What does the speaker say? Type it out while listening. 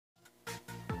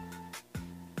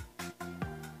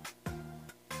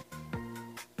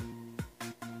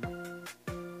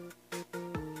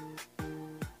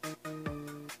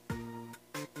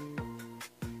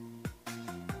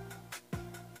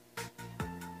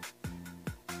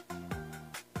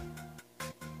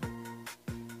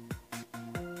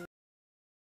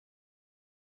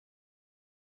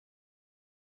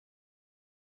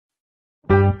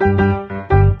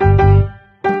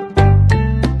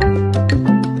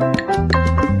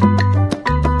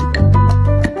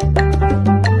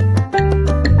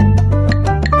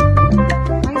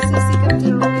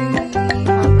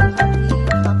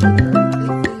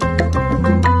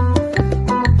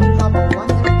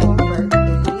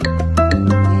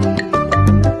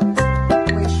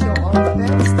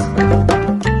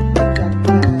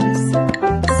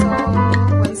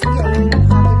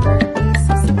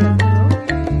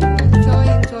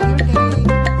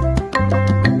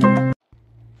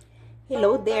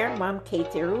Hello there, Mom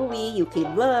Kattierowie, UK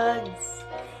Vlogs.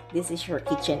 This is your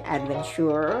kitchen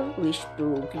adventure. Wish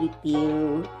to greet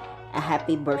you a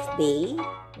happy birthday.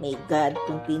 May God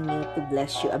continue to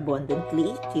bless you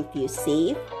abundantly, keep you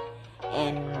safe.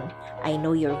 And I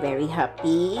know you're very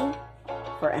happy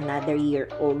for another year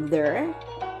older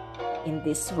in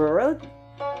this world.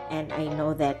 And I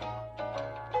know that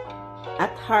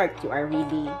at heart you are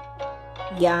really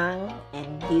young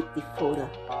and beautiful.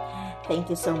 Thank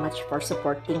you so much for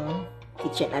supporting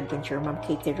Kitchen Adventure, Mom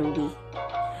Kattierowie.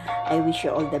 I wish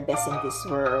you all the best in this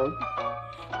world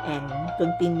and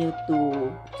continue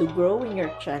to grow in your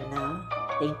channel.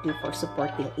 Thank you for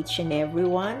supporting each and every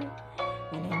one.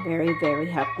 And I'm very,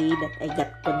 very happy that I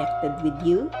got connected with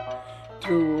you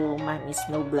through Mommy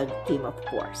Snow Vlog team, of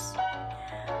course.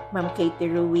 Mom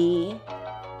Kattierowie,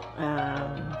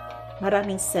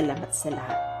 maraming salamat sa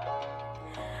lahat.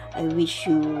 I wish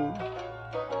you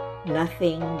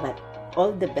nothing but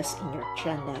all the best in your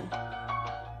channel.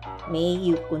 May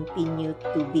you continue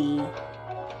to be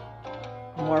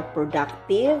more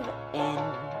productive and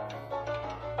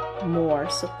more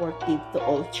supportive to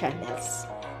all channels,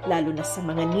 lalo na sa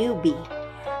mga newbie.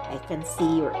 I can see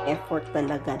your effort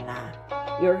talaga na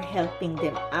you're helping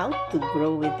them out to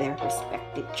grow with their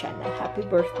respective channel. Happy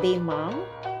birthday, Mom,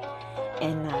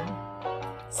 and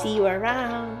see you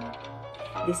around.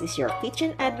 This is your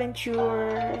kitchen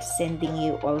adventure, sending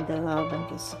you all the love and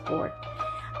the support.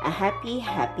 A happy,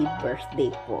 happy birthday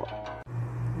po.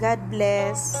 God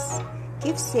bless.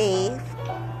 Keep safe.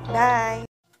 Bye.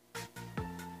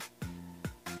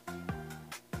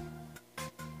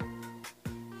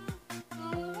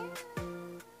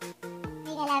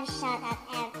 Big love shout out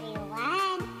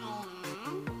everyone.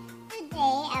 Ayan.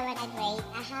 Today, I wanna greet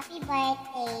a happy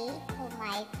birthday to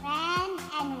my friend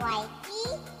and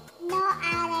wifey, no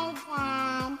other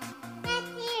than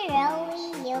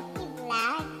Kattierowie UK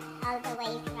Vlog, all the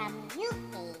way from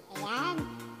UK. Ayan.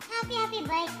 Happy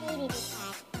birthday, baby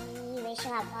Kattie. Wish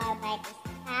you have more birthdays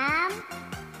to come,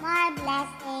 more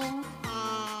blessings,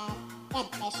 and God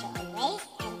bless you always.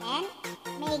 And then,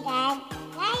 may God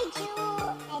guide you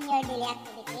in your daily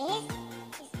activities,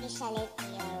 especially to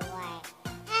your work.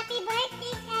 Happy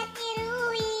birthday,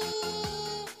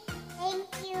 Kattierowie! Thank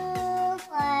you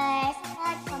for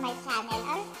support for my channel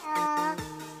also.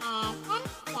 And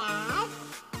thanks God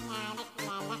na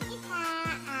nakilala kita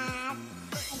at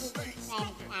nagiging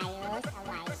friend tayo sa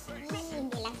YT.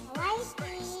 Hindi lang sa YT,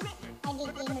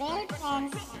 nagiging real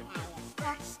friends na tayo. So,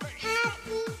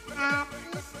 happy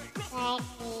birthday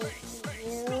to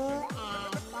you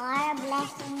and more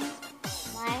blessings,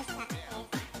 more success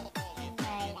in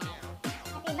your life.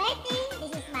 Happy birthday!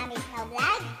 This is Mommy Snow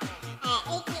Vlog,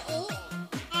 aka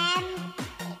MSD.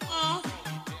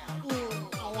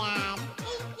 Ayan.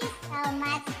 Thank you so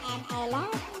much and I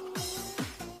love you.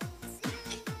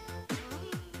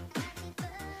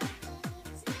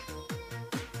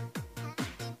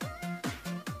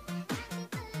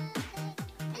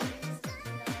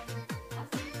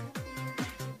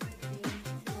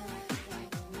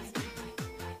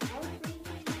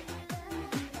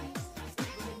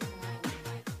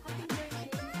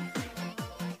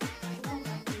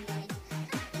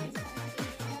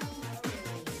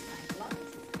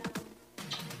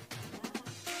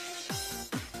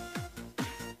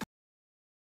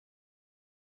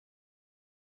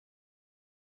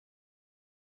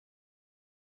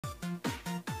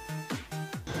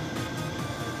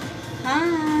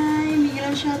 Hi!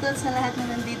 Miguel shoutout sa lahat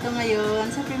na nandito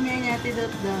ngayon sa premiere ni Ate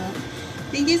Dot Dot.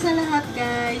 Thank you sa lahat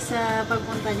guys sa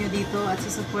pagpunta nyo dito at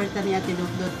sa suporta ni Ate Dot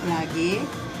Dot lagi.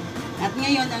 At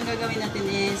ngayon, ang gagawin natin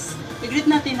is i-greet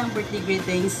natin ng birthday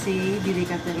greetings si Bibi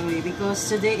Kattierowie because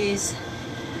today is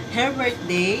her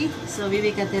birthday. So,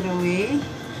 Bibi Kattierowie,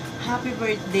 happy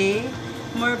birthday!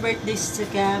 More birthdays to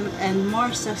come and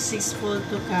more successful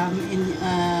to come in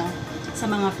sa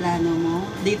mga plano mo.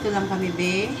 Dito lang kami,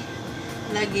 Be.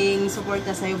 Laging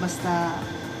suporta sa'yo basta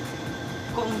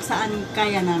kung saan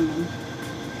kaya namin.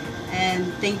 And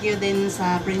thank you din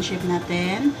sa friendship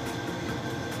natin.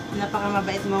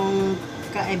 Napakamabait mong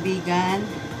kaibigan.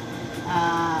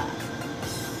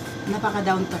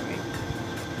 Napaka-down to earth.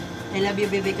 I love you,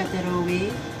 baby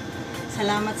Kattierowie.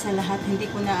 Salamat sa lahat. Hindi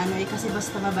ko na kasi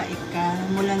basta mabait ka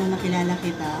mula nung nakilala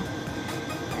kita.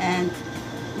 And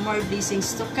more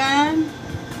blessings to come.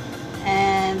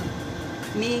 And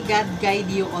may God guide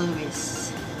you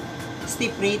always.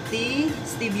 Stay pretty,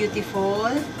 stay beautiful,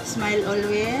 smile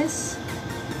always,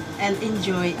 and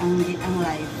enjoy ang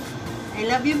life. I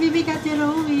love you, baby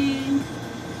Kattierowie.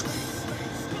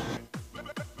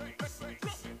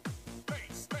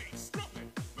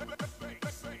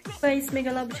 Guys,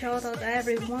 mega love shoutout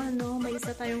everyone, no? May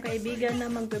isa tayong kaibigan na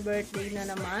magbe-birthday na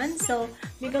naman. So,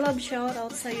 mega love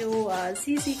shoutout sa'yo,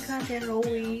 Sisi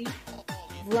Kattierowie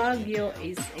Vlogyo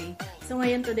SA. So,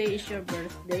 ngayon today is your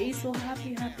birthday. So,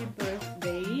 happy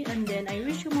birthday. And then, I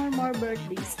wish you more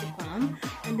birthdays to come.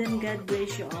 And then, God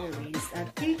bless you always.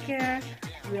 Take care.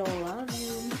 We all love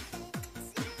you.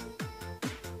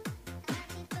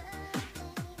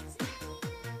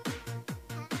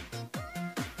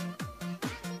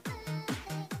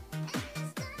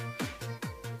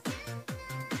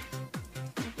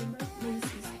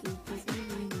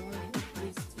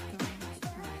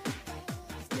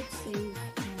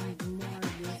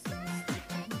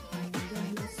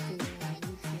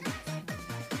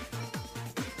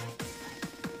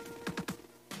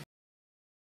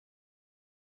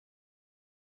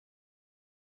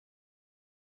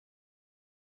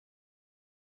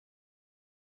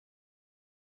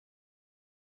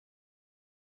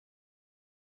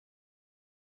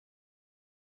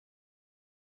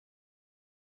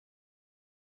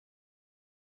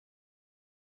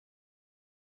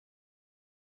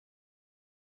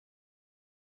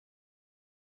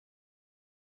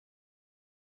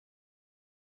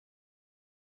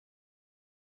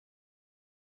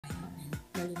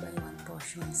 Malibay one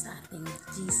portion sa ating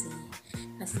GC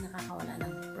kasi nakakawala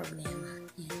ng problema.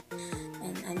 Yan.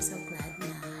 And I'm so glad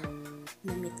na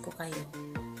na-meet ko kayo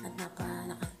at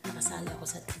nakasali ako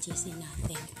sa GC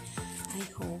natin. I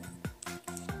hope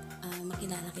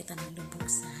makilala kita ng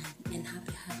lubusan, and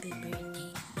happy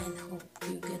birthday, and hope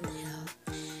you good health,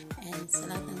 and sa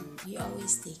lahat ng you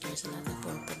always take care sa lahat ng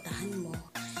pupuntahan mo,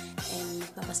 and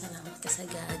magpapasalamat ka sa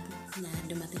God na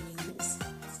dumating yung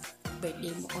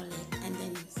birthday mo ulit, and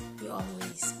then you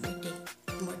always birthday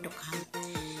more to come.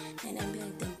 And I'm very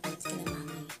thankful kila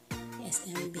Mami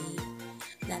SMB,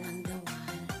 Lalang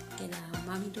Dawal, kila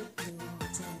Mami Dutlo,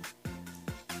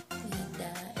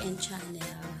 and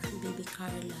Channel, Baby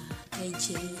Carla, kay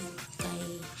Jane,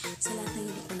 sa lahat ng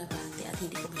hindi ko nabati at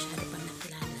hindi ko masyado pa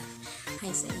nakilala. Hi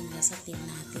sa inyo, sa team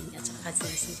natin at saka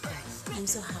kasi ko. I'm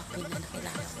so happy na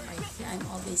nakilala ko kayo. I'm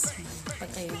always smile pag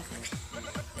kayo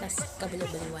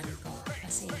kabaliwan ko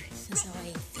kasi sa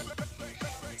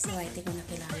YT ko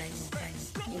nakilala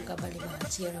yung kabaliwan,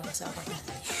 zero sa kapatid.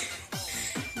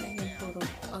 Ngayon puro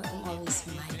I'm always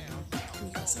smiling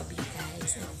because of you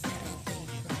guys, and very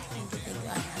thankful. Thank you,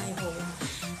 and I hope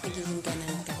magiging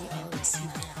ganun ka, you always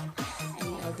smile and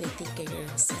you always take care of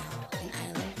yourself, and I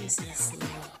love you, Sisi,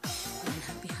 and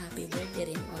happy birthday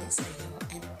rin always sa'yo,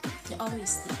 and you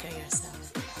always take care of yourself,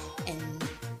 and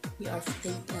you are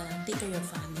take care of your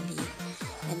family,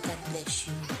 and God bless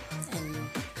you, and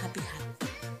happy.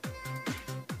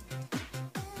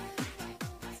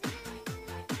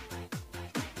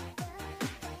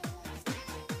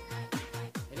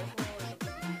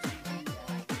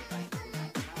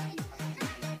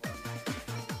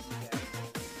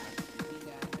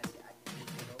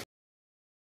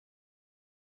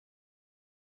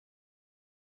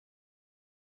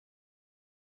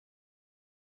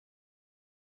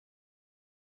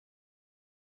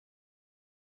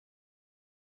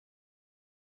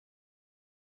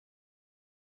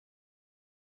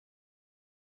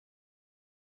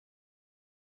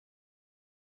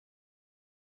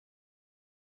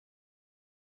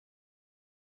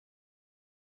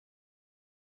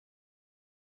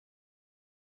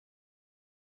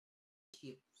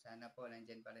 Sana po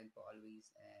nandyan pa rin po always,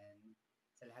 and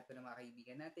sa lahat po ng mga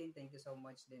kaibigan natin, thank you so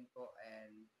much din po,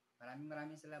 and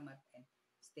maraming salamat, and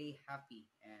stay happy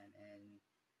and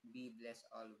be blessed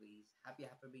always. Happy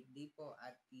birthday po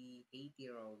at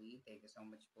Kattierowie. Thank you so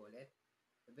much po ulit.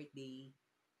 Happy birthday.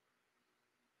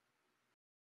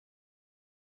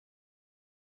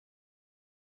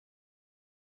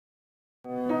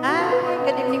 Hi,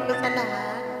 good evening po sa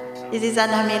lahat. This is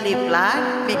an Hamili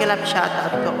vlog. Big love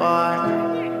shoutout to all.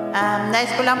 Nais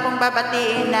ko lang pong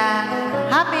babatiin ng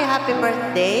happy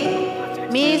birthday,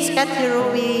 Miss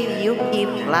Kattierowie UK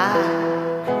Vlog.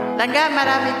 Langga,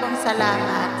 marami pong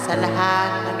salamat sa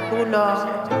lahat ng tulong,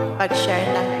 pag-share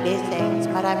ng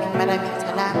blessings. Maraming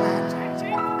salamat.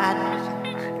 At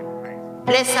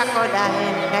bless ako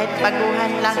dahil kahit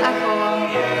baguhan lang ako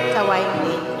sa YT.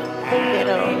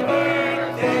 Pero,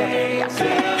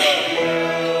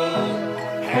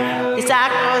 isa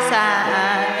ako sa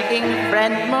naging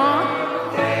friend mo.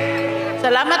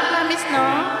 Salamat na, Miss, no?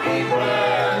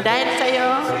 Dahil sa'yo,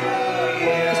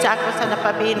 isa ako sa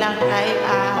napabilang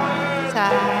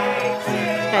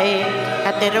kay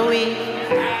Kattierowie.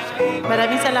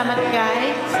 Maraming salamat,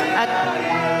 guys. At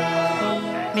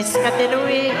Miss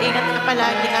Kattierowie, ingat ka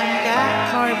palagi lang ka.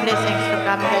 More blessings to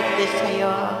come. God bless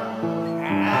sa'yo.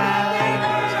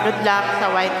 Good luck sa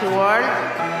YT world.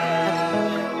 At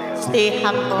stay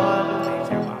humble.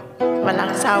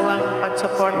 Walang sawang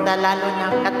pagsuporta, lalo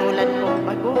ng katulad kong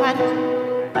baguhan.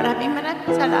 Maraming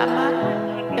salamat.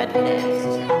 God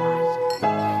bless.